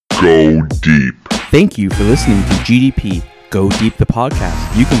Go deep. Thank you for listening to GDP, Go Deep the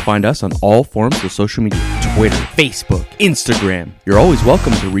podcast. You can find us on all forms of social media, Twitter, Facebook, Instagram. You're always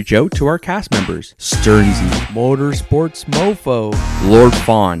welcome to reach out to our cast members, Sternsy, Motorsports Mofo, Lord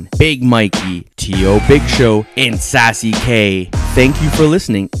Fawn, Big Mikey, T.O. Big Show, and Sassy K. Thank you for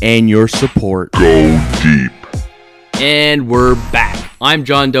listening and your support. Go deep. And we're back. I'm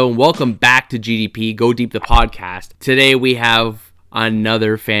John Doe, and welcome back to GDP, Go Deep the podcast. Today we have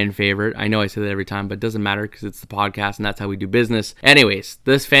another fan favorite. I know I say that every time, but it doesn't matter because it's the podcast and that's how we do business. Anyways,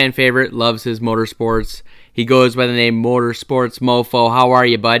 this fan favorite loves his motorsports. He goes by the name Motorsports Mofo. How are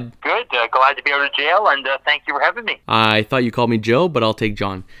you, bud? Good. Glad to be out of jail, and thank you for having me. I thought you called me Joe, but I'll take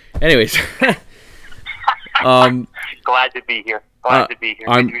John. Anyways. Glad to be here.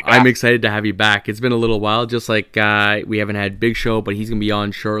 I'm excited to have you back. It's been a little while, just like we haven't had Big Show, but he's going to be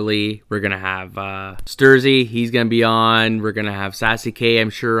on shortly. We're going to have Sturzy. He's going to be on. We're going to have Sassy K,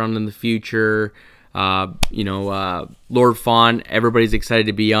 I'm sure, on in the future. Lord Fawn. Everybody's excited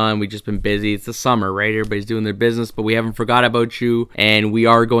to be on. We've just been busy. It's the summer, right? Everybody's doing their business, but we haven't forgot about you, and we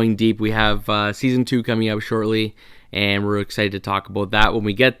are going deep. We have Season 2 coming up shortly, and we're excited to talk about that when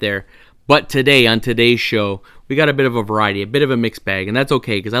we get there. But today, on today's show, we got a bit of a variety, a bit of a mixed bag, and that's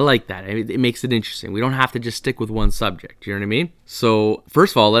okay because I like that. It makes it interesting. We don't have to just stick with one subject. You know what I mean? So,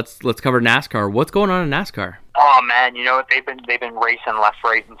 first of all, let's cover NASCAR. What's going on in NASCAR? Oh man, you know what? They've been racing left,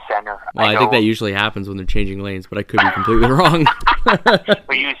 right, and center. Well, I think that usually happens when they're changing lanes, but I could be completely wrong.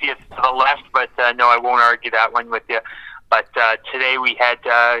 We usually it's to the left, but no, I won't argue that one with you. But today we had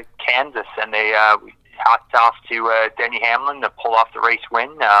Kansas, and they hats off to Denny Hamlin to pull off the race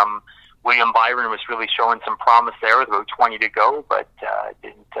win. William Byron was really showing some promise there with about 20 to go, but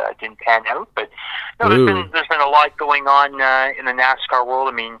didn't pan out. But no, there's been a lot going on in the NASCAR world.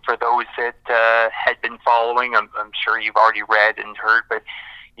 I mean, for those that had been following, I'm sure you've already read and heard, but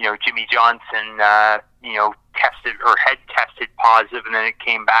you know, Jimmy Johnson, had tested positive, and then it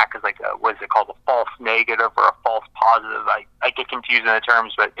came back as like what is it called, a false negative or a false positive? I get confused in the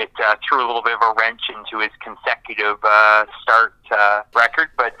terms, but it threw a little bit of a wrench into his consecutive start record.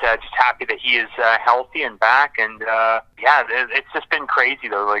 But just happy that he is healthy and back, and it's just been crazy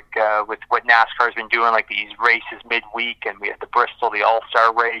though. Like with what NASCAR's been doing, like these races midweek, and we had the Bristol, the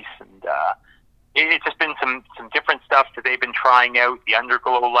All-Star race, and it's just been some different stuff that they've been trying out, the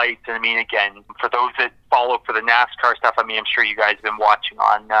underglow lights. And I mean, again, for those that follow for the NASCAR stuff, I mean, I'm sure you guys have been watching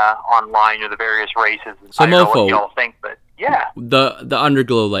on online or the various races. So I don't know Mofo, what y'all think, but yeah. The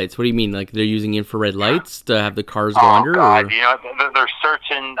underglow lights, what do you mean? Like they're using infrared lights to have the cars go under? God, or? you know, they're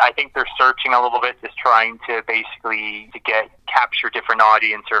searching. I think they're searching a little bit, just trying to basically capture different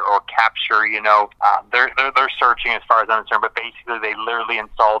audience or capture. You know, they're searching as far as I'm concerned. But basically, they literally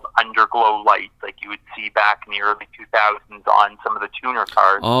installed underglow lights like you would see back in the early 2000s on some of the tuner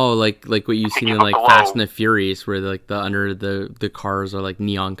cars. Oh, like what you've seen in like Fast and the Furious, where like the under the cars are like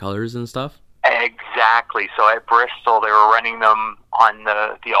neon colors and stuff. Exactly. So at Bristol, they were running them on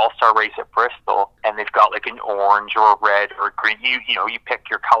the All-Star race at Bristol, and they've got like an orange or a red or a green. You pick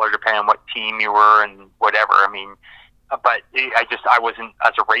your color depending on what team you were and whatever. I mean, but I wasn't,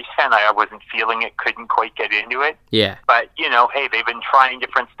 as a race fan, I wasn't feeling it, couldn't quite get into it. Yeah. But, you know, hey, they've been trying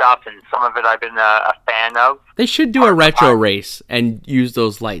different stuff, and some of it I've been a fan of. They should do a retro race and use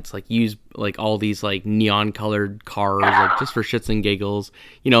those lights, like use like all these like neon colored cars, like just for shits and giggles.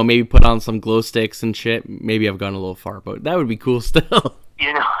 You know, maybe put on some glow sticks and shit. Maybe I've gone a little far, but that would be cool still.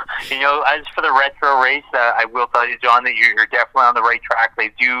 You know, as for the retro race, I will tell you, John, that you're definitely on the right track. They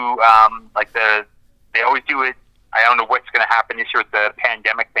do, they always do it. I don't know what's going to happen this year with the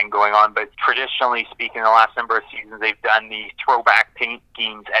pandemic thing going on, but traditionally speaking, the last number of seasons, they've done the throwback paint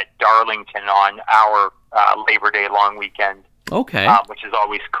schemes at Darlington on our Labor Day long weekend. Okay. Which is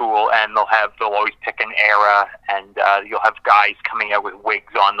always cool, and they'll always pick an era, and you'll have guys coming out with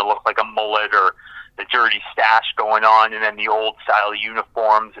wigs on that look like a mullet, or the dirty stash going on, and then the old style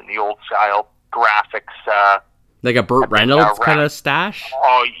uniforms and the old style graphics. Like a Burt Reynolds kind of stash?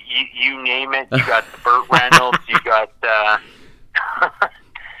 Oh, you name it. You got the Burt Reynolds. You got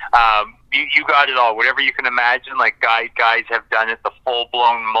you got it all. Whatever you can imagine. Like guys have done it. The full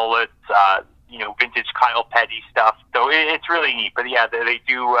blown mullets. Vintage Kyle Petty stuff. So it's really neat. But yeah, they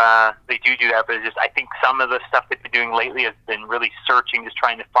do that. But it's just, I think some of the stuff they've been doing lately has been really searching, just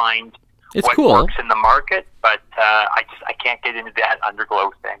trying to find what works in the market. But I can't get into that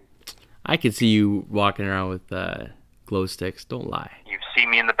underglow thing. I could see you walking around with glow sticks. Don't lie. You've seen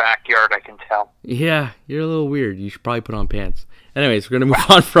me in the backyard, I can tell. Yeah, you're a little weird. You should probably put on pants. Anyways, we're going to move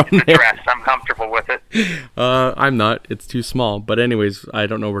on from there. Dress. I'm comfortable with it. I'm not. It's too small. But anyways, I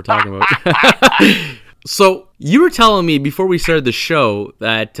don't know what we're talking about. So you were telling me before we started the show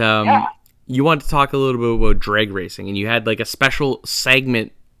that you wanted to talk a little bit about drag racing, and you had like a special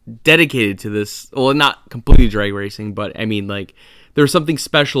segment dedicated to this. Well, not completely drag racing, but I mean, like, there was something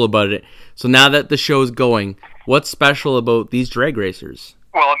special about it. So now that the show's going, what's special about these drag racers?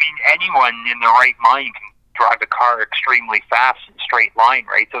 Well, I mean, anyone in their right mind can drive a car extremely fast in a straight line,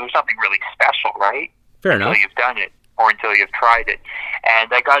 right? So there's nothing really special, right? Fair enough. Until you've done it, or until you've tried it.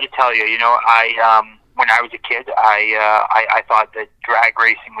 And I got to tell you, when I was a kid, I thought that drag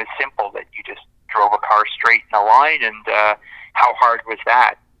racing was simple, that you just drove a car straight in a line, and how hard was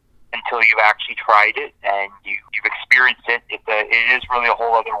that? Until you've actually tried it and you've experienced it, it is really a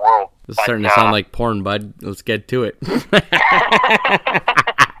whole other world. It's starting to sound like porn, bud. Let's get to it. Wow,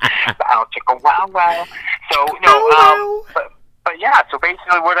 chicka, wow, wow. So no, but yeah. So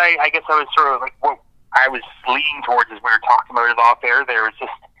basically, what I guess I was sort of like what I was leaning towards as we were talking about it off air. There is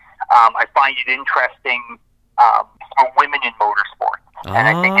just I find it interesting for women in motorsports, and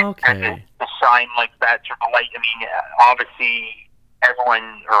I think it's to shine like that sort of light. I mean, obviously,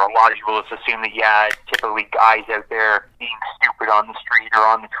 everyone or a lot of people just assume that typically guys out there being stupid on the street or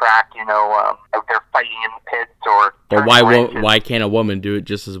on the track, out there fighting in the pits or. But why can't a woman do it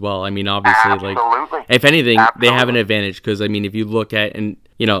just as well? I mean, obviously, absolutely. Like if anything, they have an advantage because I mean, if you look at and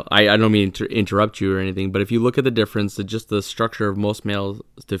I don't mean to interrupt you or anything, but if you look at the difference, just the structure of most male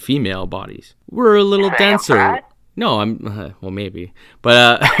to female bodies, we're a little denser. No, well, maybe,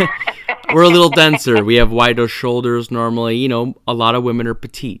 but we're a little denser. We have wider shoulders normally. A lot of women are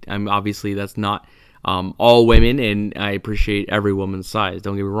petite. Obviously that's not all women, and I appreciate every woman's size.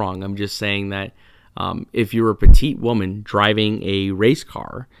 Don't get me wrong. I'm just saying that if you're a petite woman driving a race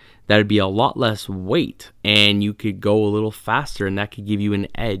car, that'd be a lot less weight, and you could go a little faster, and that could give you an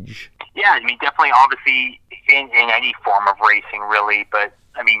edge. Yeah, I mean, definitely, obviously, in any form of racing, really, but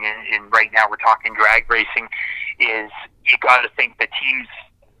I mean, in right now we're talking drag racing. Is you got to think the teams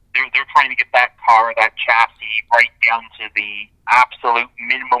they're trying to get that car, that chassis, right down to the absolute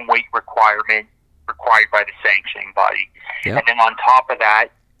minimum weight requirement required by the sanctioning body, and then on top of that,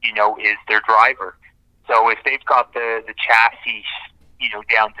 is their driver. So if they've got the chassis,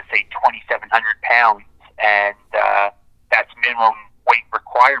 down to say 2,700 pounds, and that's minimum weight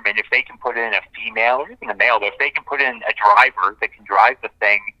requirement. If they can put in a female or even a male, but if they can put in a driver that can drive the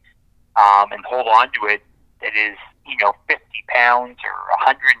thing and hold on to it, that is 50 pounds or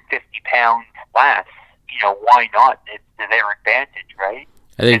 150 pounds less, why not? It's to their advantage, right?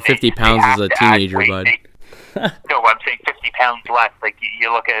 I think 50 pounds is a teenager, bud. No, I'm saying 50 pounds less. Like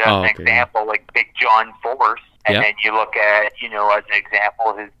you look at an example, like Big John Force, and then you look at, as an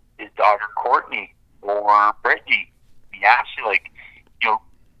example, his daughter Courtney or Brittany. Actually,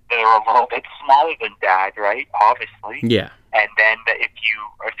 they're a little bit smaller than Dad, right? Obviously. Yeah. And then if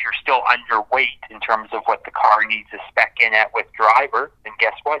you're still underweight in terms of what the car needs to spec in at with driver, then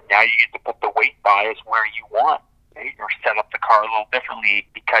guess what? Now you get to put the weight bias where you want, right? Or set up the car a little differently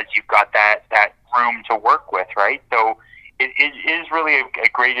because you've got that room to work with, right? So it is really a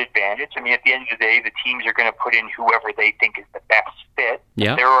great advantage. I mean, at the end of the day, the teams are going to put in whoever they think is the best fit.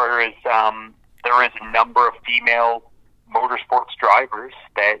 Yeah. There is a number of female motorsports drivers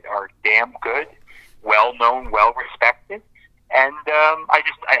that are damn good, well known, well respected. And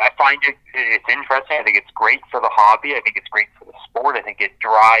I find it's interesting. I think it's great for the hobby. I think it's great for the sport. I think it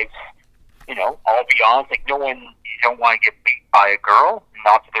drives, I'll be honest, like you don't want to get beat by a girl.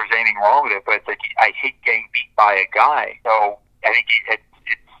 Not that there's anything wrong with it, but it's like I hate getting beat by a guy. So I think it's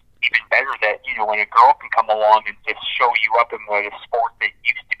even better that, when a girl can come along and just show you up in what a sport that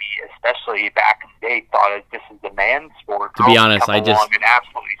used to be, especially back in the day, thought of this is a man's sport. To be honest, I just and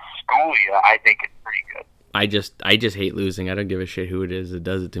absolutely school you. I think it's pretty good. I just hate losing. I don't give a shit who it is that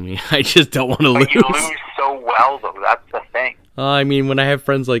does it to me. I just don't want to lose. But you lose so well, though. That's the thing. I mean, when I have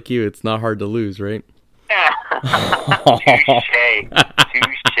friends like you, it's not hard to lose, right? Touche.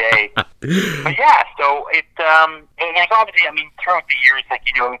 But yeah, so there's obviously, I mean, throughout the years, like,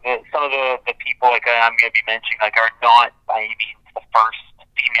 some of the people, like, I'm going to be mentioning, like, are not by any means the first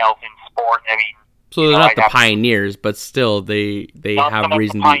females in sport. I mean, so they're not the pioneers, but still, they have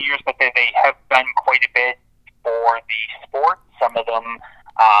reason to. Not the pioneers, but they have done quite a bit for the sport. Some of them,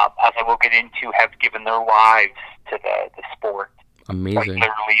 as I will get into, have given their lives to the sport. Amazing. Like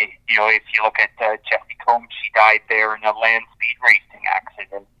literally, if you look at Jessie Combs, she died there in a land speed racing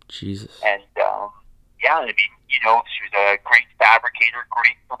accident. Jesus. And, I mean, she was a great fabricator,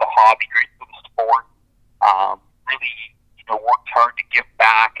 great for the hobby, great for the sport. Really, worked hard to give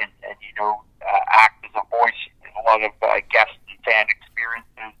back and act as a voice in a lot of guest and fan experiences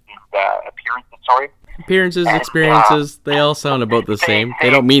and appearances, Appearances, experiences, they all sound about the same. They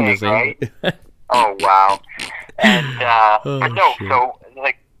don't mean the same. Right? Oh, wow. And but no, shit. so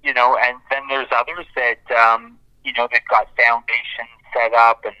like and then there's others that they've got foundations set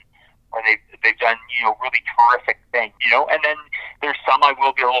up and or they've done really terrific things, and then there's some I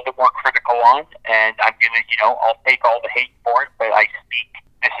will be a little bit more critical on, and I'm gonna I'll take all the hate for it, but I speak.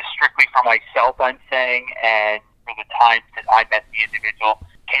 This is strictly for myself, I'm saying, and for the times that I met the individual.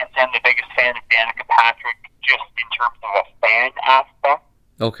 Can't say I'm the biggest fan of Danica Patrick, just in terms of a fan aspect.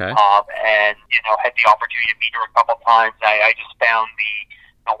 Okay. And had the opportunity to meet her a couple times. I just found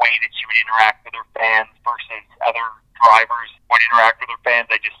the way that she would interact with her fans versus other drivers would interact with her fans.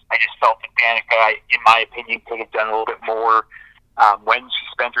 I just felt that Danica, in my opinion, could have done a little bit more when she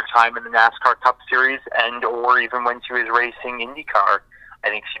spent her time in the NASCAR Cup Series or even when she was racing IndyCar. I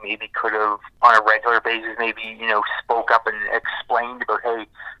think she maybe could have, on a regular basis, maybe, spoke up and explained about, hey,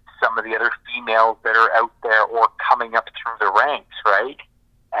 some of the other females that are out there or coming up through the ranks, right?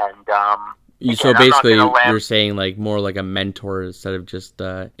 And so basically, you're saying like more like a mentor instead of just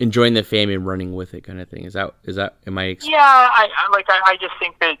enjoying the fame and running with it kind of thing. Is that? Am I? Yeah, I just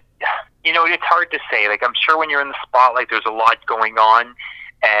think that it's hard to say. Like, I'm sure when you're in the spotlight, there's a lot going on.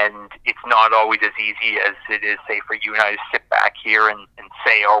 And it's not always as easy as it is, say, for you and I to sit back here and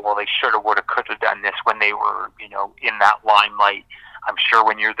say, oh, well, they should have, would have, could have done this when they were, in that limelight. I'm sure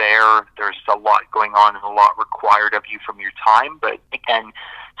when you're there, there's a lot going on and a lot required of you from your time. But again,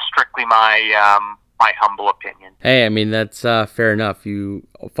 strictly my humble opinion. Hey, I mean, that's fair enough. You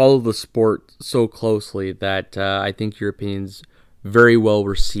follow the sport so closely that I think your opinion's very well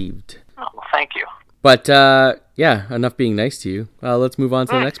received. Oh, well, thank you. But, yeah, enough being nice to you. Let's move on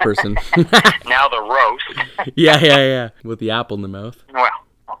to the next person. Now the roast. Yeah. With the apple in the mouth. Well,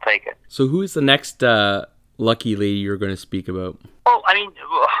 I'll take it. So who's the next lucky lady you're going to speak about? Well, I mean,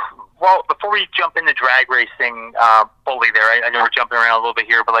 before we jump into drag racing fully there, I know we're jumping around a little bit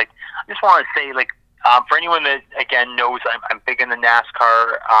here, but, like, I just want to say, like, for anyone that, again, knows I'm big in the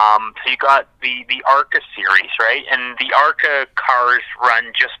NASCAR, so you got the ARCA series, right? And the ARCA cars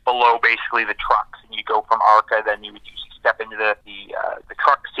run just below, basically, the trucks. And you go from ARCA, then you would usually step into the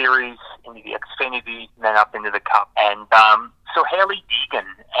truck series, into the Xfinity, and then up into the Cup. And so Hailie Deegan,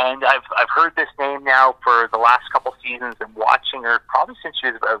 and I've heard this name now for the last couple seasons and watching her probably since she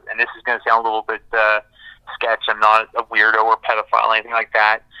was about, and this is going to sound a little bit sketch, I'm not a weirdo or pedophile or anything like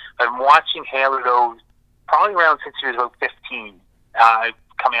that. I'm watching Hailie, though, probably around since she was about 15,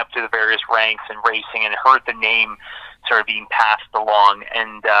 coming up to the various ranks and racing, and heard the name sort of being passed along.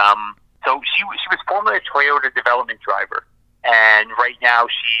 And so she was formerly a Toyota development driver, and right now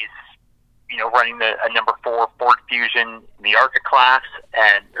she's running a number 4 Ford Fusion in the ARCA class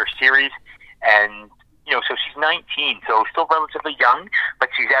and her series, and so she's 19, so still relatively young, but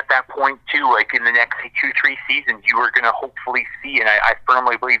she's at that point too, like in the next 2-3 seasons, you are going to hopefully see, and I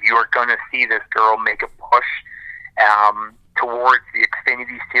firmly believe you are going to see this girl make a push towards the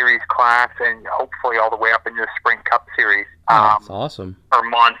Xfinity Series class and hopefully all the way up into the Sprint Cup Series. That's awesome. Or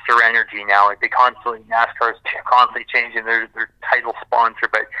Monster Energy now. Like NASCAR is constantly changing their title sponsor,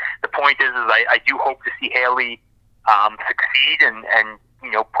 but the point is I do hope to see Hailie succeed and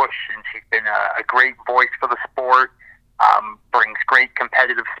push, and she's been a great voice for the sport, brings great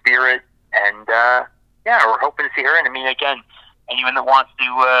competitive spirit, and we're hoping to see her. And I mean, again, anyone that wants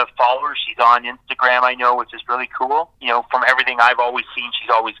to follow her, she's on Instagram, I know, which is really cool. From everything I've always seen, she's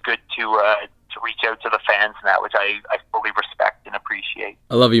always good to reach out to the fans and that, which I fully respect and appreciate.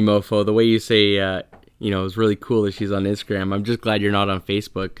 I love you, Mofo. The way you say, it's really cool that she's on Instagram. I'm just glad you're not on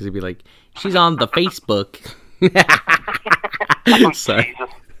Facebook, because it'd be like, she's on the Facebook. Oh, sorry. Jesus.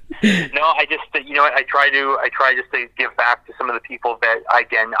 No, I just, I try just to give back to some of the people that,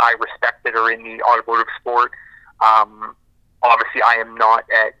 again, I respect that are in the automotive sport. Obviously, I am not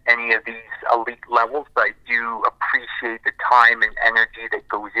at any of these elite levels, but I do appreciate the time and energy that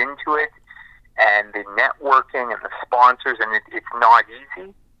goes into it, and the networking and the sponsors, and it's not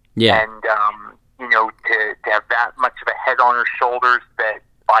easy. Yeah. And, to have that much of a head on her shoulders, that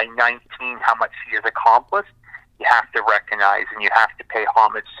by 19, how much she has accomplished, you have to recognize and you have to pay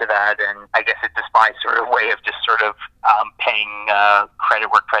homage to that. And I guess it's just my sort of way of just sort of paying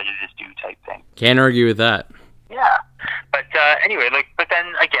credit where credit is due type thing. Can't argue with that. Yeah. But anyway, but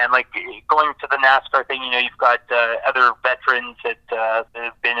then again, going to the NASCAR thing, you've got other veterans that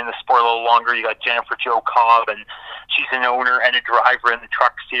have been in the sport a little longer. You got Jennifer Jo Cobb, and she's an owner and a driver in the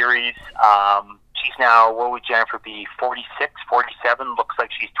Truck Series. She's now, what would Jennifer be, 46, 47? Looks like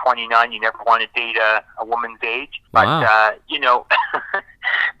she's 29. You never want to date a woman's age. But, wow.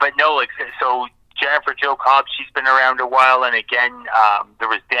 But no, so Jennifer Jo Cobb, she's been around a while. And again, there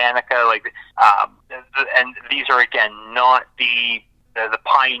was Danica, and these are, again, not the the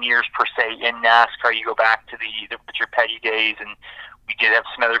pioneers per se in NASCAR. You go back to the Richard Petty days, and we did have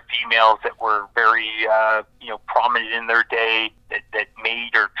some other females that were very prominent in their day that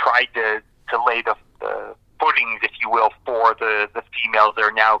made or tried to lay the footings, if you will, for the females that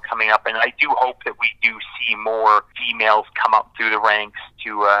are now coming up. And I do hope that we do see more females come up through the ranks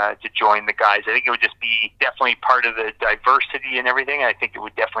to join the guys. I think it would just be definitely part of the diversity and everything. I think it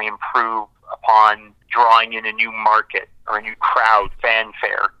would definitely improve upon drawing in a new market or a new crowd,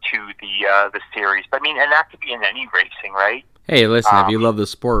 fanfare to the series. But I mean, and that could be in any racing, right? Hey, listen, if you love the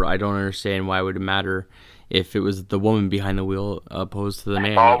sport, I don't understand why it would matter if it was the woman behind the wheel opposed to the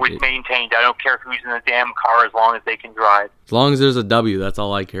man. Always maintained. I don't care who's in the damn car as long as they can drive. As long as there's a W, that's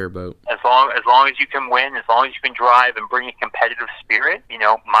all I care about. As long as you can win, as long as you can drive and bring a competitive spirit,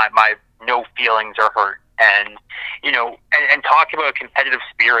 my no feelings are hurt. And and talking about a competitive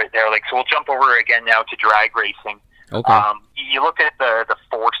spirit there, so we'll jump over again now to drag racing. Okay. You look at the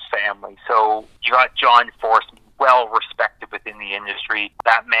Force family. So you got John Force, well respected within the industry.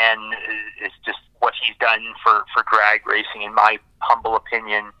 That man is just what he's done for drag racing, in my humble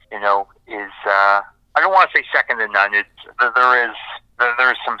opinion, is I don't want to say second to none.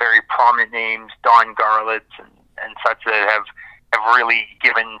 There's some very prominent names, Don Garlitz and such, that have really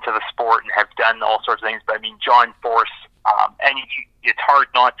given to the sport and have done all sorts of things. But I mean, John Force, it's hard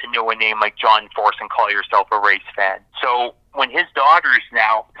not to know a name like John Force and call yourself a race fan. So when his daughters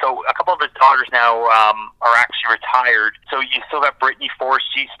now, a couple of his daughters now are actually retired. So you still got Brittany Force.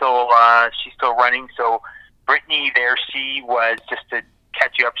 She's still running. So Brittany there, she was, just to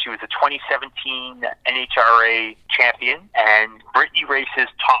catch you up, she was a 2017 NHRA champion, and Brittany races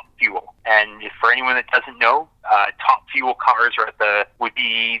Top Fuel. And if for anyone that doesn't know, Top Fuel cars are the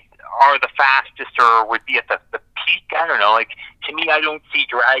fastest, or would be at the peak. I don't know. To me, I don't see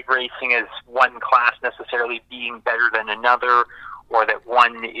drag racing as one class necessarily being better than another, or that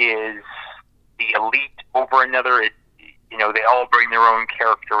one is the elite over another. They all bring their own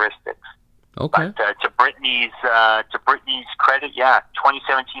characteristics. Okay. But to Brittany's credit,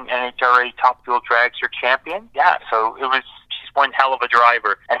 2017 NHRA Top Fuel Dragster champion. Yeah, so she's one hell of a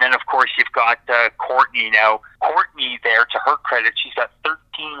driver. And then of course you've got Courtney now. Courtney there, to her credit, she's got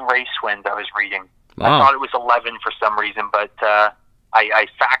 13 race wins. I was reading. Wow. I thought it was 11 for some reason, but I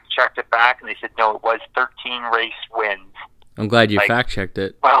fact checked it back, and they said no, it was 13 race wins. I'm glad you fact checked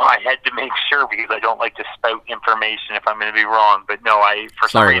it. Well, I had to make sure because I don't like to spout information if I'm going to be wrong. But no, for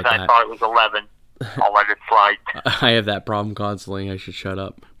some reason I thought it was 11. I'll let it slide. I have that problem constantly. I should shut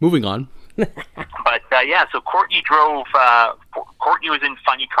up. Moving on. But so Courtney drove. Courtney was in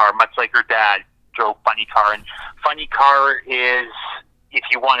Funny Car, much like her dad drove Funny Car, and Funny Car is, if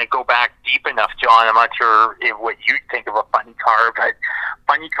you want to go back deep enough, John, I'm not sure what you'd think of a funny car, but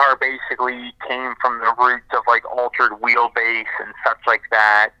funny car basically came from the roots of altered wheelbase and such like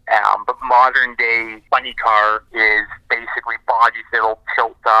that. But modern day funny car is basically bodies that'll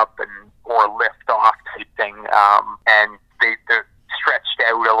tilt up or lift off type thing, and they're stretched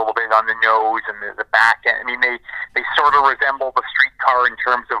out a little bit on the nose and the back end. I mean, they sort of resemble the street car in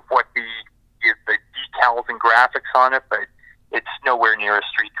terms of what the decals and graphics on it, but it's nowhere near a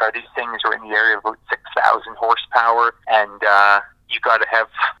street car. These things are in the area of about 6,000 horsepower, and you got to have,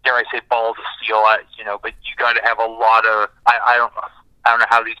 dare I say, balls of steel. But you got to have a lot of. I don't know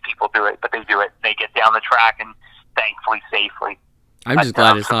how these people do it, but they do it. They get down the track, and thankfully safely. I'm just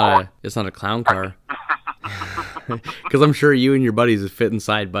glad it's not a clown car, because I'm sure you and your buddies would fit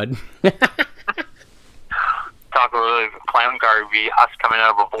inside, bud. Talk about a clown car would be us coming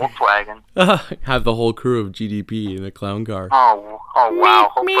out of a Volkswagen. Have the whole crew of GDP in a clown car. Oh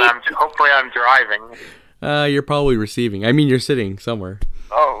wow! Hopefully I'm driving. You're probably receiving. I mean, you're sitting somewhere.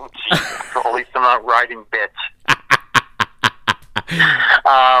 Oh, Jesus. At least I'm not riding bitch.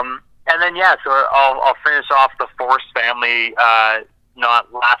 And then so I'll finish off the Force family.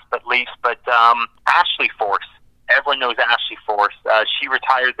 Not last but least, but Ashley Force. Everyone knows Ashley Force. She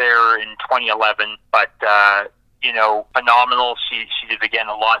retired there in 2011, but phenomenal. She did again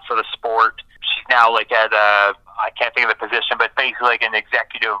a lot for the sport. She's now at I can't think of the position, but basically an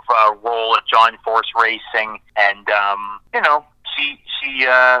executive role at John Force Racing, and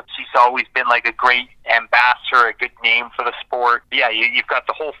she's always been a great ambassador, a good name for the sport. Yeah, you've got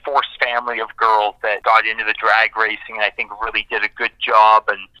the whole Force family of girls that got into the drag racing, and I think really did a good job,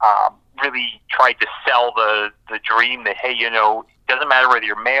 and really tried to sell the dream that, hey, doesn't matter whether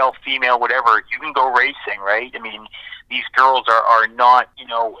you're male, female, whatever, you can go racing, right? I mean, these girls are not,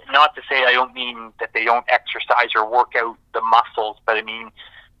 not to say I don't mean that they don't exercise or work out the muscles, but I mean,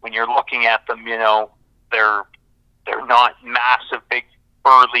 when you're looking at them, they're not massive, big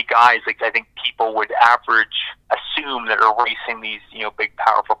burly guys, like I think people would assume that are racing these, big,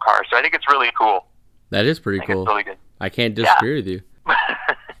 powerful cars. So I think it's really cool. That is pretty cool. It's really good. I can't disagree with you.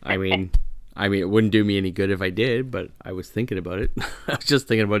 I mean, it wouldn't do me any good if I did, but I was thinking about it. I was just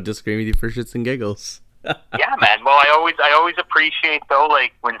thinking about disagreeing with you for shits and giggles. Yeah, man. Well, I always appreciate, though,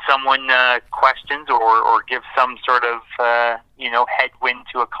 like when someone questions or gives some sort of headwind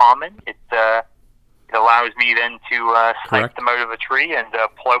to a comment. It allows me then to snipe them out of a tree and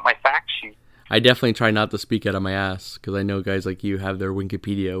pull out my fact sheet. I definitely try not to speak out of my ass, because I know guys like you have their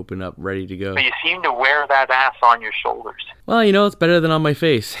Wikipedia open up, ready to go. But you seem to wear that ass on your shoulders. Well, it's better than on my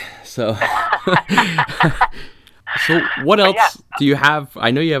face. So, so what else do you have?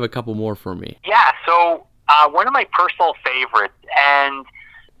 I know you have a couple more for me. Yeah, so one of my personal favorites, and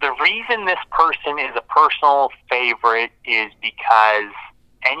the reason this person is a personal favorite is because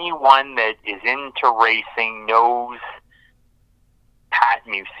anyone that is into racing knows Pat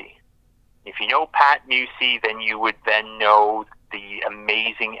Musi. If you know Pat Musi, then you would then know the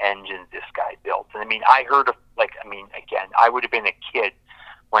amazing engines this guy built. And I mean, I heard of, again, I would have been a kid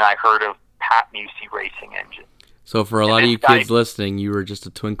when I heard of Pat Musi racing engines. So for a lot of you kids listening, you were just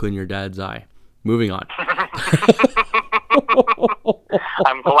a twinkle in your dad's eye. Moving on.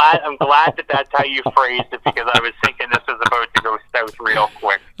 I'm glad that's how you phrased it, because I was thinking this was about to go south real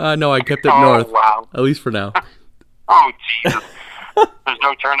quick. No, I kept it north. Wow. At least for now. Oh, Jesus. There's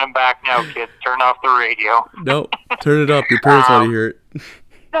no turning back now, kids. Turn off the radio. No, turn it up. Your parents want to hear it.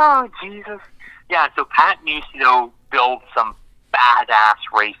 Oh, Jesus. Yeah, so Pat Musi, though, built some badass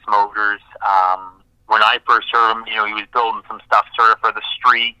race motors. When I first heard him, he was building some stuff sort of for the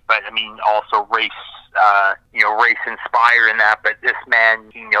street, but, also race inspired in that. But this man,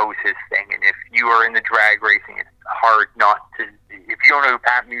 he knows his thing. And if you are in the drag racing, it's hard not to. If you don't know who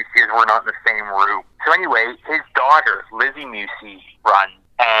Pat Musi is, we're not in the same room. So anyway, his daughter, Lizzie Musi, runs,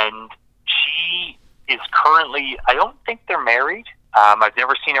 and she is currently, I don't think they're married. I've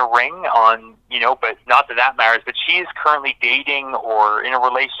never seen a ring on, but not that matters, but she is currently dating or in a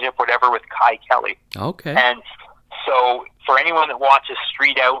relationship, whatever, with Kai Kelly. Okay. And so for anyone that watches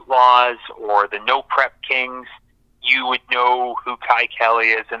Street Outlaws or the No Prep Kings, you would know who Kai Kelly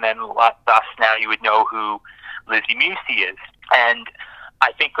is, and then thus now you would know who Lizzie Musi is. And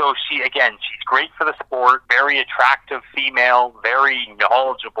I think, though, she's great for the sport, very attractive female, very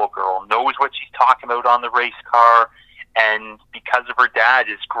knowledgeable girl, knows what she's talking about on the race car, and because of her dad,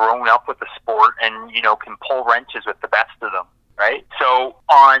 is grown up with the sport and, can pull wrenches with the best of them, right? So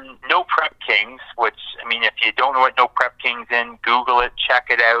on No Prep Kings, which, if you don't know what No Prep Kings is, Google it, check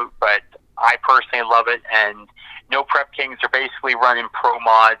it out, but I personally love it, and No Prep Kings are basically running pro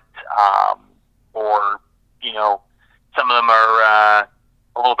mods, or, some of them are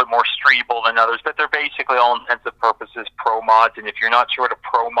a little bit more streetable than others, but they're basically, all intents and purposes, pro mods. And if you're not sure what a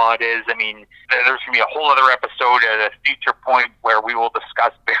pro mod is, there's going to be a whole other episode at a future point where we will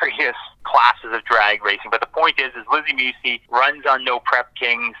discuss various classes of drag racing. But the point is Lizzie Musi runs on No Prep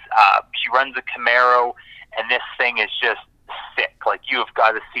Kings. She runs a Camaro, and this thing is just sick. Like, you have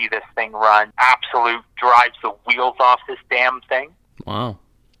got to see this thing run. Absolute drives the wheels off this damn thing. Wow.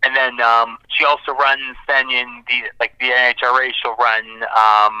 And then she also runs, then in the NHRA, she'll run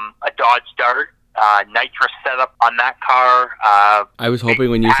a Dodge Dart, nitrous setup on that car. I was hoping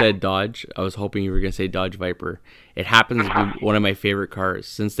when you said Dodge, I was hoping you were going to say Dodge Viper. It happens to be one of my favorite cars.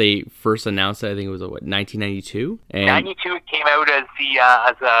 Since they first announced it, I think it was, 1992? And 92, it came out as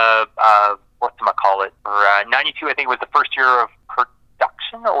a whatchamacallit. Or 92, I think, was the first year of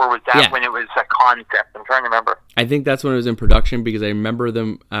production, or was that when it was a concept? I'm trying to remember. I think that's when it was in production, because I remember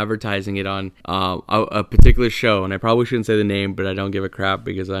them advertising it on a particular show, and I probably shouldn't say the name, but I don't give a crap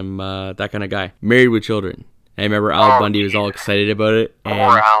because I'm that kind of guy. Married with Children. I remember Al Bundy was all excited about it. And,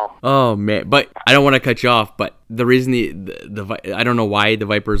 Al. Oh man! But I don't want to cut you off. But the reason the I don't know why the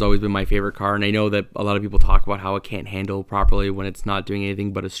Viper has always been my favorite car, and I know that a lot of people talk about how it can't handle properly when it's not doing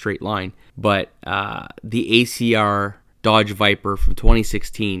anything but a straight line. But the ACR Dodge Viper from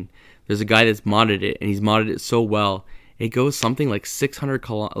 2016. There's a guy that's modded it, and he's modded it so well, it goes something like 600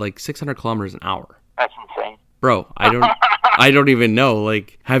 kilometers an hour. That's insane, bro. I don't even know.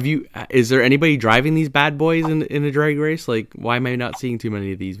 Like, is there anybody driving these bad boys in a drag race? Like, why am I not seeing too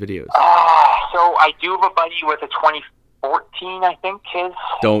many of these videos? So I do have a buddy with a 2014, I think, his.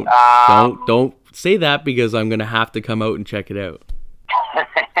 Don't say that, because I'm gonna have to come out and check it out.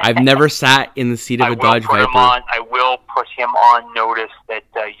 I've never sat in the seat of a Dodge Viper. I will put him on notice that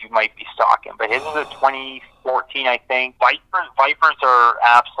you might be stalking. But his is a 2014, I think. Vipers are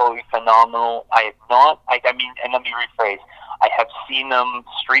absolutely phenomenal. And let me rephrase. I have seen them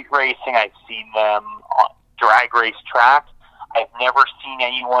street racing. I've seen them on drag race tracks. I've never seen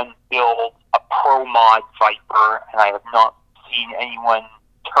anyone build a Pro Mod Viper, and I have not seen anyone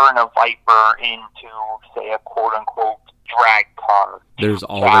turn a Viper into, say, a quote-unquote drag car. There's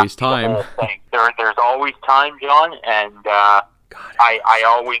always time. There's always time, John, and I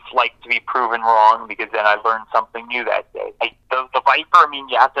always like to be proven wrong, because then I learned something new that day. The Viper, I mean,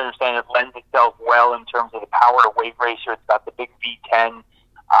 you have to understand it lends itself well in terms of the power to weight ratio. It's got the big V10.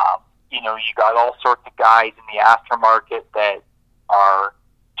 You got all sorts of guys in the aftermarket that are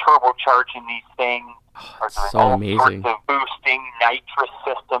turbocharging these things. So amazing. Sorts of boosting nitrous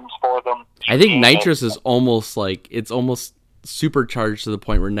systems for them. I think nitrous is almost like, it's almost supercharged to the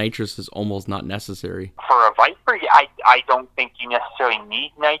point where nitrous is almost not necessary. For a Viper, I don't think you necessarily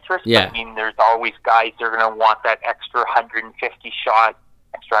need nitrous. Yeah. But, I mean, there's always guys that are going to want that extra 150 shot,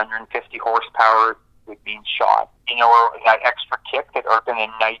 extra 150 horsepower with being shot, or that extra kick that are going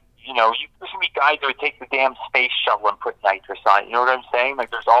to there's going to be guys that would take the damn space shuttle and put nitrous on it. You know what I'm saying?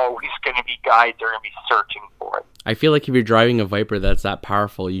 Like, there's always going to be guys that are going to be searching for it. I feel like if you're driving a Viper that's that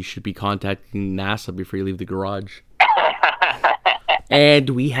powerful, you should be contacting NASA before you leave the garage. And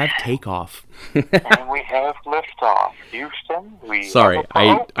we have takeoff. And we have liftoff. Houston, Sorry,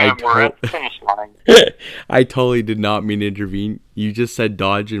 we're at the finish line. I totally did not mean to intervene. You just said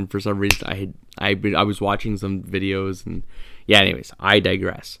dodge, and for some reason I was watching some videos, and anyways, I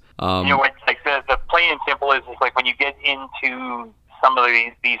digress. It's like the plain and simple is like when you get into some of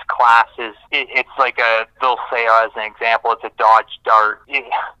these classes, it's like they'll say as an example, it's a Dodge Dart.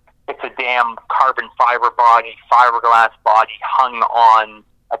 It's a damn carbon fiber body, fiberglass body hung on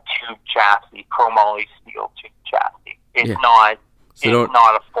a tube chassis, chromoly steel tube chassis. It's not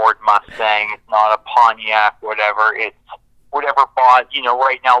a Ford Mustang. It's not a Pontiac, whatever. It's whatever body.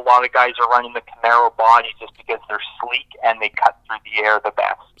 Right now a lot of guys are running the Camaro body just because they're sleek and they cut through the air the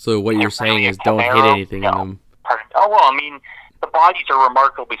best. So what you're saying is don't hit anything in them. Oh, well, I mean, the bodies are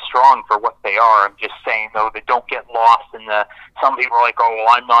remarkably strong for what they are. I'm just saying, though, that don't get lost in some people are like, oh,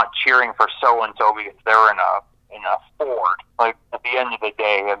 well, I'm not cheering for so-and-so because they're in a Ford. Like, at the end of the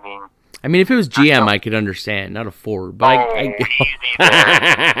day, I mean, if it was GM, I could understand, not a Ford. But easy there.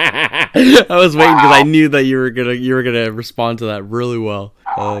 I was waiting because I knew that you were gonna respond to that really well.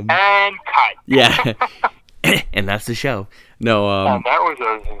 And cut. Yeah, and that's the show. No, and that was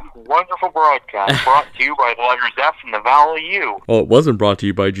a wonderful broadcast brought to you by the letters F and the vowel U. Well, it wasn't brought to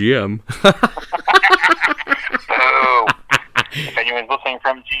you by GM. Oh. If anyone's listening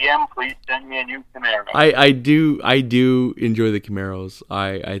from GM, please send me a new Camaro. I do enjoy the Camaros.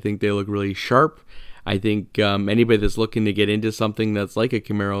 I think they look really sharp. I think anybody that's looking to get into something that's like a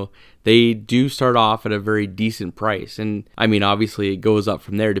Camaro, they do start off at a very decent price. And I mean, obviously it goes up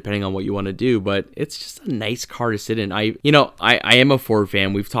from there depending on what you want to do, but it's just a nice car to sit in. I am a Ford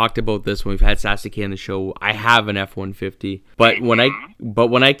fan. We've talked about this when we've had Sasuke on the show. I have an F-150, but when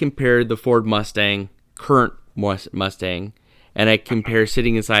I compare the Ford Mustang, current Mustang, and I compare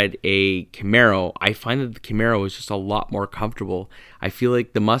sitting inside a Camaro, I find that the Camaro is just a lot more comfortable. I feel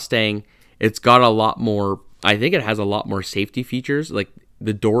like the Mustang, it's got a lot more, I think it has a lot more safety features. Like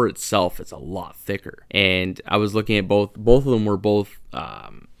the door itself is a lot thicker. And I was looking at both of them were both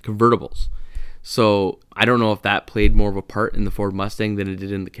convertibles. So I don't know if that played more of a part in the Ford Mustang than it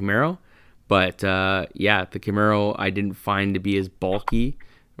did in the Camaro. But the Camaro I didn't find to be as bulky.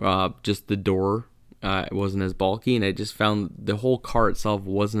 Just the door. It wasn't as bulky, and I just found the whole car itself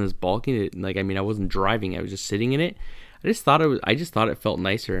wasn't as bulky. I wasn't driving; I was just sitting in it. I just thought it felt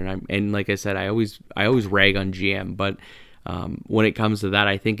nicer, and like I said, I always rag on GM, but when it comes to that,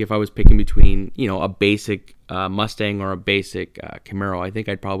 I think if I was picking between a basic Mustang or a basic Camaro, I think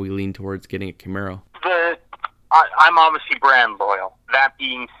I'd probably lean towards getting a Camaro. I'm obviously brand loyal. That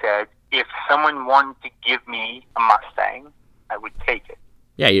being said, if someone wanted to give me a Mustang, I would take it.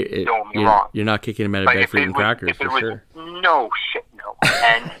 Yeah, you're not kicking him out of bed for eating crackers, for sure. No.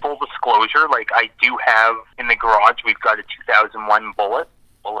 And full disclosure, I do have in the garage, we've got a 2001 Bullet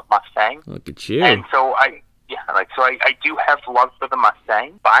Mustang. Look at you. And so I do have love for the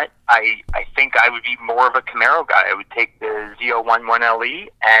Mustang, but I think I would be more of a Camaro guy. I would take the Z011 LE,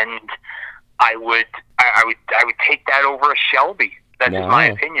 and I would take that over a Shelby. That's just my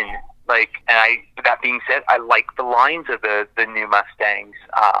opinion. That being said, I like the lines of the new Mustangs.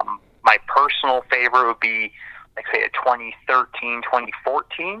 My personal favorite would be, say, a 2013,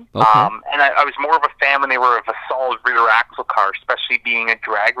 2014. Okay. And I was more of a fan when they were of a solid rear axle car, especially being a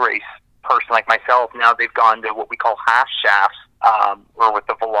drag race person like myself. Now they've gone to what we call half shafts, or with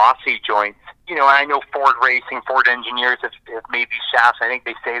the velocity joints. And I know Ford engineers have made these shafts. I think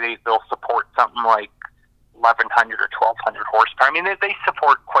they say they'll support something like 1,100 or 1,200 horsepower. I mean, they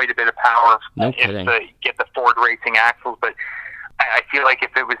support quite a bit of power if you get the Ford racing axles, but I feel like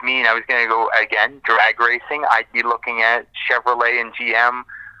if it was me and I was going to go again drag racing, I'd be looking at Chevrolet and GM.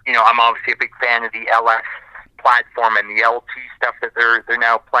 You know, I'm obviously a big fan of the LS platform and the LT stuff that they're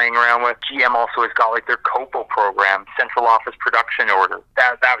now playing around with. GM also has got like their COPO program, Central Office Production Order.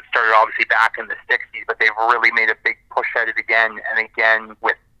 That started obviously back in the 60s, but they've really made a big push at it again and again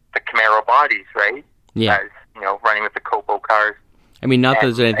with the Camaro bodies, right? Yeah. As, you know, running with the COPO cars. I mean, not that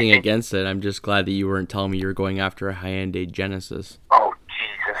there's anything against it. I'm just glad that you weren't telling me you were going after a Hyundai Genesis. Oh,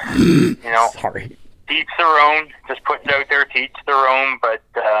 Jesus. You know, Sorry. to each their own. Just putting it out there to each their own, but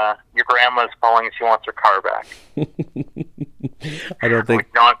your grandma's calling and she wants her car back. I don't think...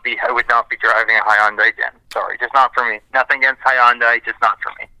 I would not be driving a Hyundai again. Sorry, just not for me. Nothing against Hyundai, just not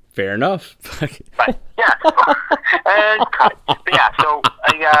for me. Fair enough. But, yeah. And cut. But, yeah, so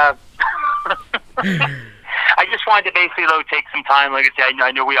I just wanted to basically, though, take some time. Like I said,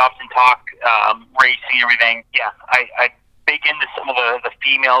 I know we often talk racing and everything. Yeah, I big into some of the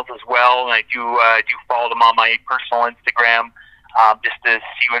females as well, and I do follow them on my personal Instagram just to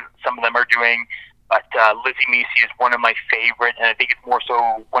see what some of them are doing. But Lizzie Meusy is one of my favorite, and I think it's more so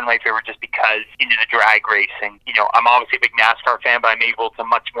one of my favorite just because into the drag racing. You know, I'm obviously a big NASCAR fan, but I'm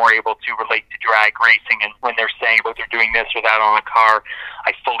much more able to relate to drag racing. And when they're saying about they're doing this or that on a car,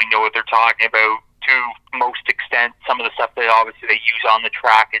 I fully know what they're talking about. To most extent, some of the stuff that obviously they use on the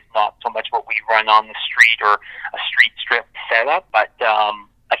track is not so much what we run on the street or a street strip setup, but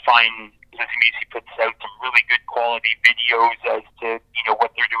I find Lizzie Meusy puts out some really good quality videos as to, you know,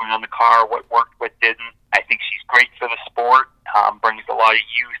 what they're doing on the car, what worked, what didn't. I think she's great for the sport, brings a lot of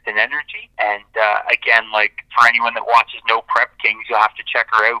youth and energy, and again, like, for anyone that watches No Prep Kings, you'll have to check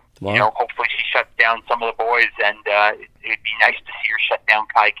her out. Wow. You know, hopefully she shuts down some of the boys, and it'd be nice to see her shut down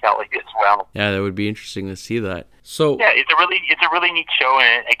Kai Kelly as well. Yeah, that would be interesting to see that. So yeah, it's a really neat show,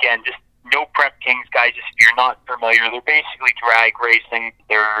 and again, just No Prep Kings, guys, just if you're not familiar, they're basically drag racing.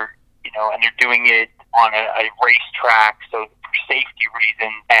 They're, you know, and they're doing it on a racetrack, so for safety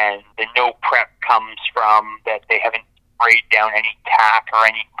reasons, and the no prep comes from that they haven't sprayed down any tack or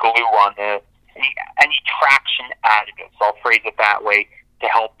any glue on any traction additives, I'll phrase it that way, to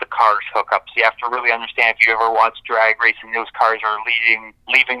help the cars hook up. So you have to really understand, if you ever watch drag racing, those cars are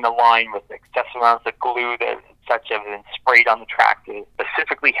leaving the line with excessive amounts of glue that such have been sprayed on the track to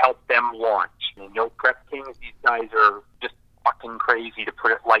specifically help them launch. And No Prep Kings, these guys are just fucking crazy, to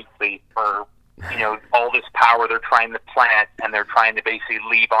put it lightly, for, you know, all this power they're trying to plant, and they're trying to basically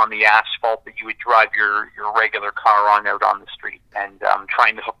leave on the asphalt that you would drive your regular car on out on the street. And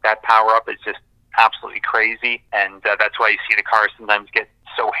trying to hook that power up is just absolutely crazy, and that's why you see the cars sometimes get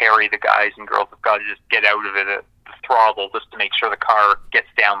so hairy. The guys and girls have got to just get out of it at the throttle just to make sure the car gets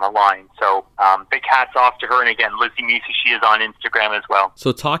down the line. So big hats off to her, and again, Lizzie Meusy, she is on Instagram as well.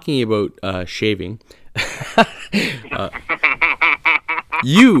 So talking about shaving,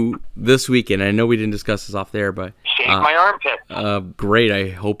 you this weekend, I know we didn't discuss this off there, but shave my armpit. Great. I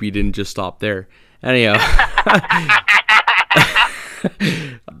hope you didn't just stop there. Anyhow,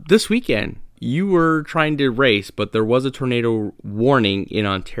 this weekend you were trying to race, but there was a tornado warning in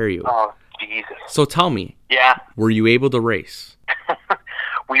Ontario. Oh, Jesus. So tell me, Yeah. were you able to race?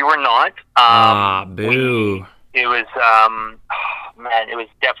 We were not. Boo. It was, man, it was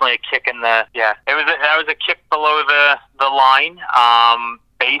definitely a kick in the, yeah. That was a kick below the line.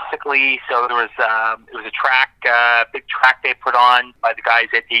 Basically, so there was, it was a track, big track they put on by the guys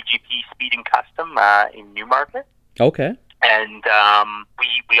at AGP Speed and Custom in Newmarket. Okay. And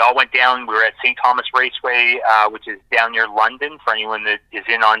we all went down. We were at St. Thomas Raceway, which is down near London. For anyone that is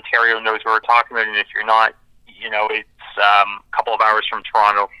in Ontario knows what we're talking about. And if you're not, you know, it's a couple of hours from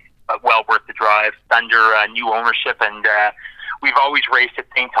Toronto, but well worth the drive. It's under new ownership, and we've always raced at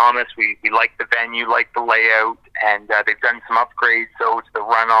St. Thomas. We like the venue, like the layout, and they've done some upgrades, so to the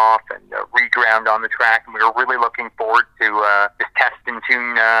runoff and reground on the track, and we were really looking forward to this test and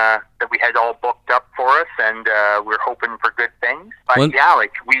tune that we had all booked up for us, and we're hoping for good things. But yeah,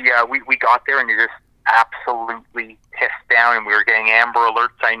 like we got there, and they just absolutely pissed down, and we were getting Amber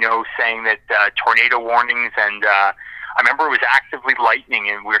Alerts, I know, saying that tornado warnings, and I remember it was actively lightning,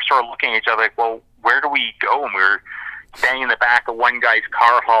 and we were sort of looking at each other like, well, where do we go? And we were standing in the back of one guy's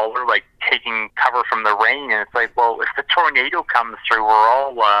car hauler, like taking cover from the rain, and it's like, well, if the tornado comes through,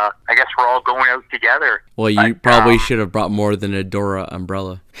 I guess we're all going out together. Well, you probably should have brought more than a Dora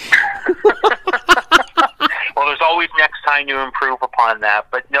umbrella. Well, there's always next time to improve upon that,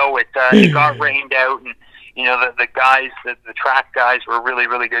 but no, it got rained out, and the guys, the track guys were really,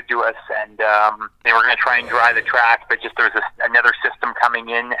 really good to us, and they were going to try and dry the track, but just there was another system coming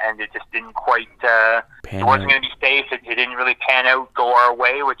in, and it just didn't quite, it wasn't going to be safe. It didn't really pan out, go our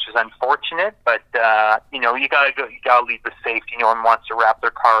way, which is unfortunate, but, you gotta lead with safety. No one wants to wrap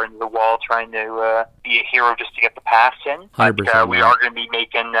their car into the wall trying to be a hero just to get the pass in. But we are going to be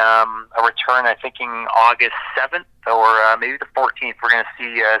making a return, I think, in August 7th, or maybe the 14th. We're going to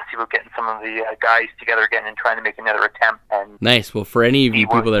see about getting some of the guys together again and trying to make another attempt. And nice. Well, for any of you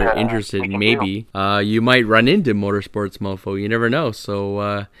people that are interested, maybe you might run into Motorsports Mofo. You never know.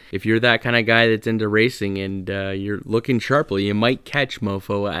 So if you're that kind of guy that's into racing and you're looking sharply, you might catch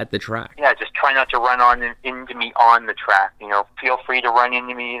Mofo at the track. Yeah, just try not to run into me on the track. Feel free to run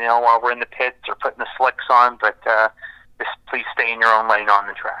into me, while we're in the pits or putting the slicks on, but just please stay in your own lane on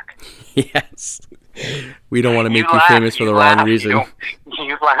the track. Yes. We don't want to make you famous for the wrong reason.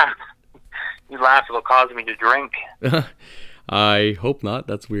 You laugh. You laugh. It'll cause me to drink. I hope not.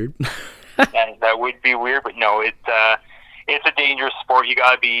 That's weird. That would be weird, but no, it's a dangerous sport. You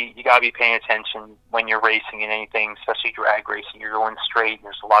gotta be paying attention when you're racing in anything, especially drag racing. You're going straight, and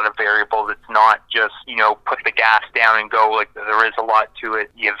there's a lot of variables. It's not just put the gas down and go. Like, there is a lot to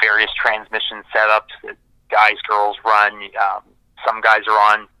it. You have various transmission setups that guys, girls run. Some guys are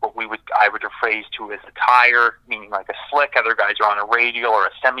on what I would rephrase to as a tire, meaning like a slick. Other guys are on a radial or a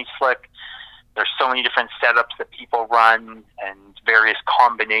semi-slick. There's so many different setups that people run and various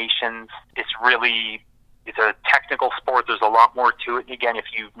combinations. It's a technical sport. There's a lot more to it. And again, if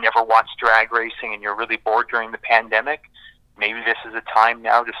you've never watched drag racing and you're really bored during the pandemic, maybe this is a time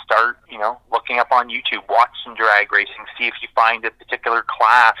now to start, looking up on YouTube, watch some drag racing, see if you find a particular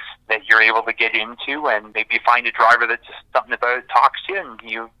class that you're able to get into, and maybe you find a driver that just something about it talks to you and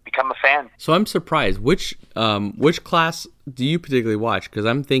you become a fan. So I'm surprised. Which class do you particularly watch? Because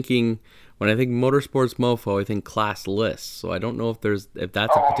I'm thinking, when I think Motorsports Mofo, I think class lists. So I don't know if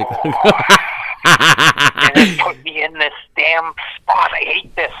that's a particular... And then put me in this damn spot. I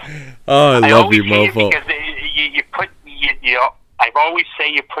hate this. Oh, I love you, Mofo. Because I always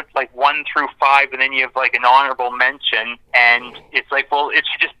say you put like 1 through 5, and then you have like an honorable mention, and it's like, well, it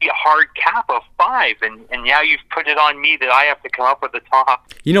should just be a hard cap of 5, and now you've put it on me that I have to come up with the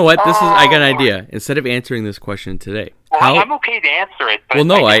top. You know what? I got an idea. Instead of answering this question today, I'm okay to answer it, but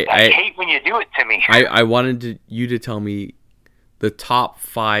I hate when you do it to me. I wanted you to tell me the top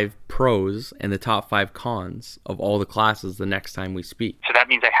 5 pros and the top 5 cons of all the classes the next time we speak. So that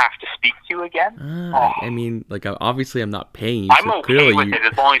means I have to speak to you again? I mean, like, obviously I'm not paying you. I'm okay with it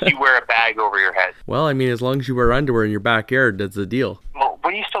as long as you wear a bag over your head. Well, I mean, as long as you wear underwear in your backyard, that's the deal. Well,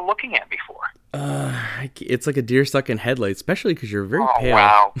 what are you still looking at me for? It's like a deer stuck in headlights, especially because you're very pale.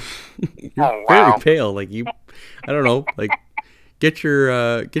 Wow. You're very pale. Like, I don't know, like, get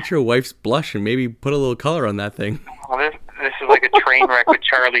your wife's blush and maybe put a little color on that thing. Well, this is like a train wreck with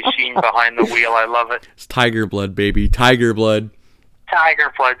Charlie Sheen behind the wheel. I love it. It's tiger blood, baby. Tiger blood.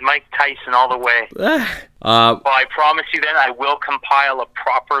 Tiger blood. Mike Tyson all the way. Well, I promise you then I will compile a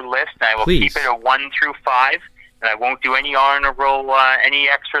proper list, and I will keep it a 1 through 5, and I won't do any honorable, any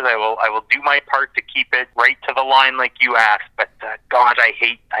extras. I will do my part to keep it right to the line like you asked. But God, I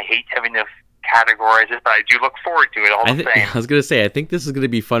hate having to categorize it, but I do look forward to it all the same. I was going to say, I think this is going to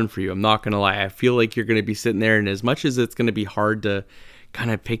be fun for you. I'm not going to lie. I feel like you're going to be sitting there, and as much as it's going to be hard to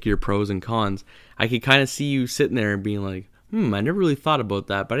kind of pick your pros and cons, I could kind of see you sitting there and being like, I never really thought about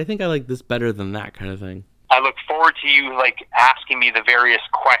that, but I think I like this better than that kind of thing. I look forward to you, like, asking me the various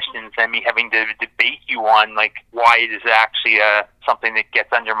questions and me having to debate you on, like, why it is actually something that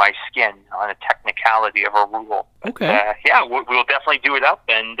gets under my skin on a technicality of a rule. Okay. Yeah, we'll definitely do it up,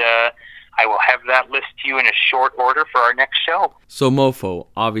 and I will have that list to you in a short order for our next show. So, Mofo,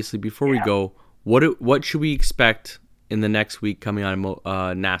 obviously, before we go, what should we expect in the next week coming on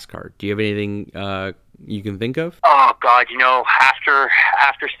NASCAR? Do you have anything you can think of? Oh, God,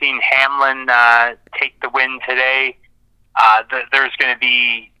 after seeing Hamlin take the win today,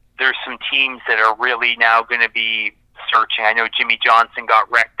 there's some teams that are really now going to be searching. I know Jimmy Johnson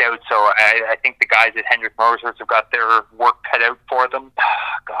got wrecked out, so I think the guys at Hendrick Motorsports have got their work cut out for them.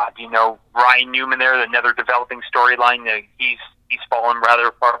 God, Ryan Newman there, another developing storyline. He's fallen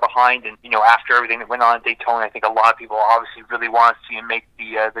rather far behind, and after everything that went on at Daytona, I think a lot of people obviously really want to see him make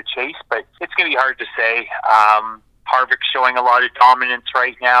the chase, but it's going to be hard to say. Harvick's showing a lot of dominance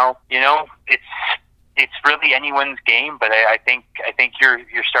right now. It's really anyone's game, but I think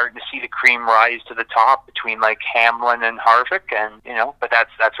you're starting to see the cream rise to the top between like Hamlin and Harvick, and but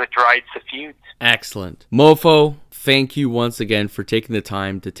that's what drives the feuds. Excellent, Mofo. Thank you once again for taking the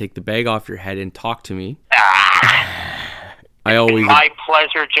time to take the bag off your head and talk to me. My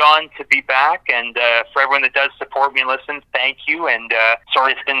pleasure, John, to be back. And for everyone that does support me and listen, thank you. And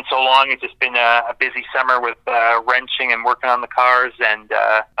sorry it's been so long. It's just been a busy summer with wrenching and working on the cars. And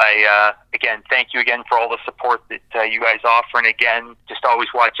I again, thank you again for all the support that you guys offer. And again, just always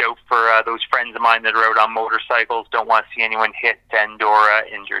watch out for those friends of mine that are out on motorcycles. Don't want to see anyone hit and or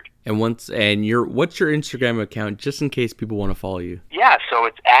injured. And what's your Instagram account, just in case people want to follow you? Yeah, so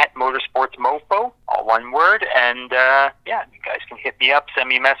it's at motorsportsmofo, all one word. And yeah, you guys can hit me up, send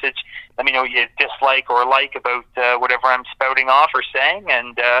me a message. Let me know what you dislike or like about whatever I'm spouting off or saying,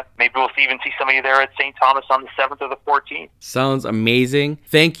 and maybe we'll even see some of you there at St. Thomas on the 7th or the 14th. Sounds amazing.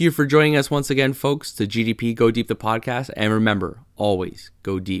 Thank you for joining us once again, folks, to GDP Go Deep, the podcast. And remember, always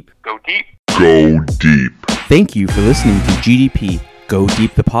go deep. Go deep. Go deep. Thank you for listening to GDP Go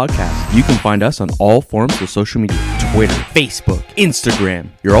Deep, the podcast. You can find us on all forms of social media: Twitter, Facebook, Instagram.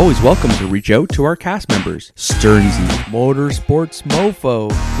 You're always welcome to reach out to our cast members: Sternsy, Motorsports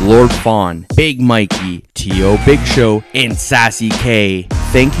Mofo, Lord Fawn, Big Mikey, T.O. Big Show, and Sassy K.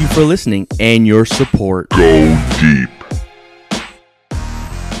 Thank you for listening and your support. Go deep.